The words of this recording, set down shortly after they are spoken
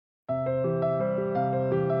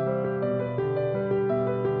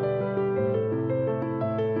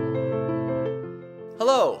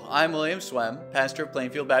Hello, I'm William Swem, pastor of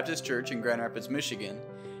Plainfield Baptist Church in Grand Rapids, Michigan,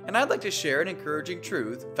 and I'd like to share an encouraging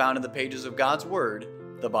truth found in the pages of God's Word,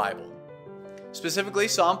 the Bible. Specifically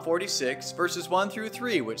Psalm 46, verses 1 through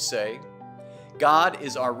 3, which say, God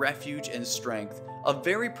is our refuge and strength, a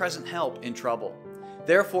very present help in trouble.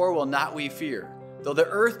 Therefore will not we fear, though the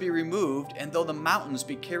earth be removed, and though the mountains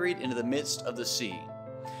be carried into the midst of the sea.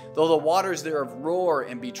 Though the waters thereof roar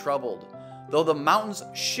and be troubled, though the mountains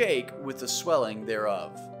shake with the swelling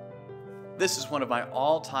thereof. This is one of my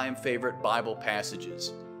all-time favorite Bible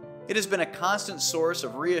passages. It has been a constant source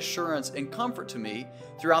of reassurance and comfort to me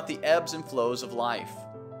throughout the ebbs and flows of life.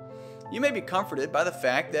 You may be comforted by the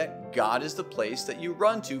fact that God is the place that you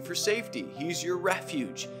run to for safety. He's your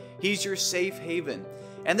refuge. He's your safe haven.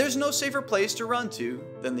 And there's no safer place to run to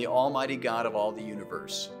than the Almighty God of all the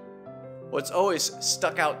universe. What's always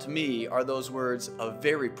stuck out to me are those words, a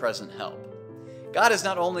very present help. God is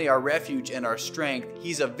not only our refuge and our strength,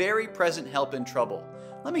 He's a very present help in trouble.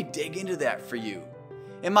 Let me dig into that for you.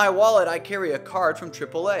 In my wallet, I carry a card from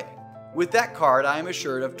AAA. With that card, I am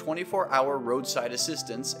assured of 24-hour roadside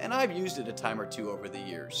assistance, and I've used it a time or two over the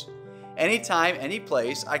years. Anytime, any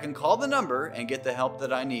place, I can call the number and get the help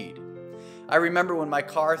that I need. I remember when my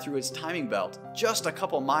car threw its timing belt just a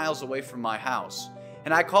couple miles away from my house,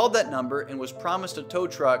 and I called that number and was promised a tow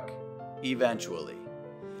truck eventually.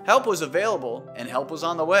 Help was available and help was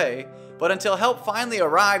on the way, but until help finally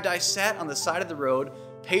arrived, I sat on the side of the road,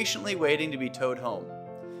 patiently waiting to be towed home.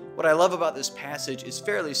 What I love about this passage is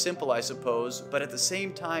fairly simple, I suppose, but at the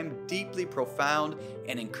same time deeply profound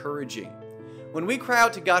and encouraging. When we cry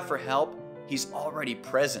out to God for help, He's already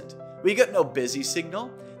present. We get no busy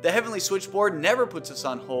signal. The heavenly switchboard never puts us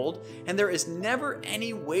on hold, and there is never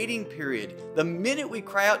any waiting period. The minute we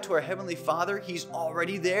cry out to our Heavenly Father, He's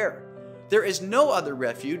already there. There is no other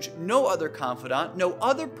refuge, no other confidant, no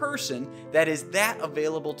other person that is that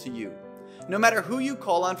available to you. No matter who you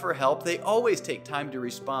call on for help, they always take time to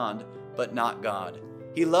respond, but not God.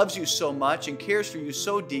 He loves you so much and cares for you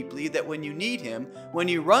so deeply that when you need Him, when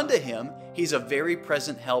you run to Him, He's a very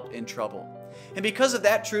present help in trouble. And because of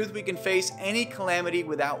that truth, we can face any calamity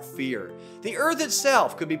without fear. The earth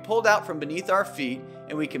itself could be pulled out from beneath our feet,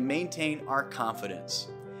 and we can maintain our confidence.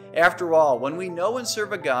 After all, when we know and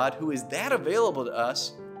serve a God who is that available to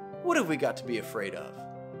us, what have we got to be afraid of?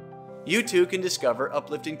 You too can discover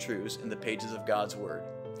uplifting truths in the pages of God's Word.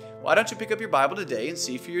 Why don't you pick up your Bible today and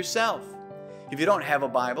see for yourself? If you don't have a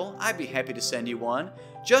Bible, I'd be happy to send you one.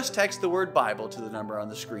 Just text the word Bible to the number on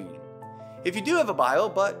the screen. If you do have a Bible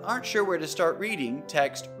but aren't sure where to start reading,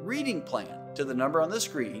 text Reading Plan to the number on the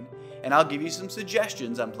screen, and I'll give you some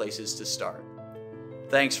suggestions on places to start.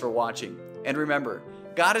 Thanks for watching, and remember,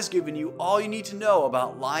 God has given you all you need to know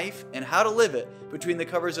about life and how to live it between the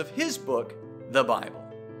covers of His book, the Bible.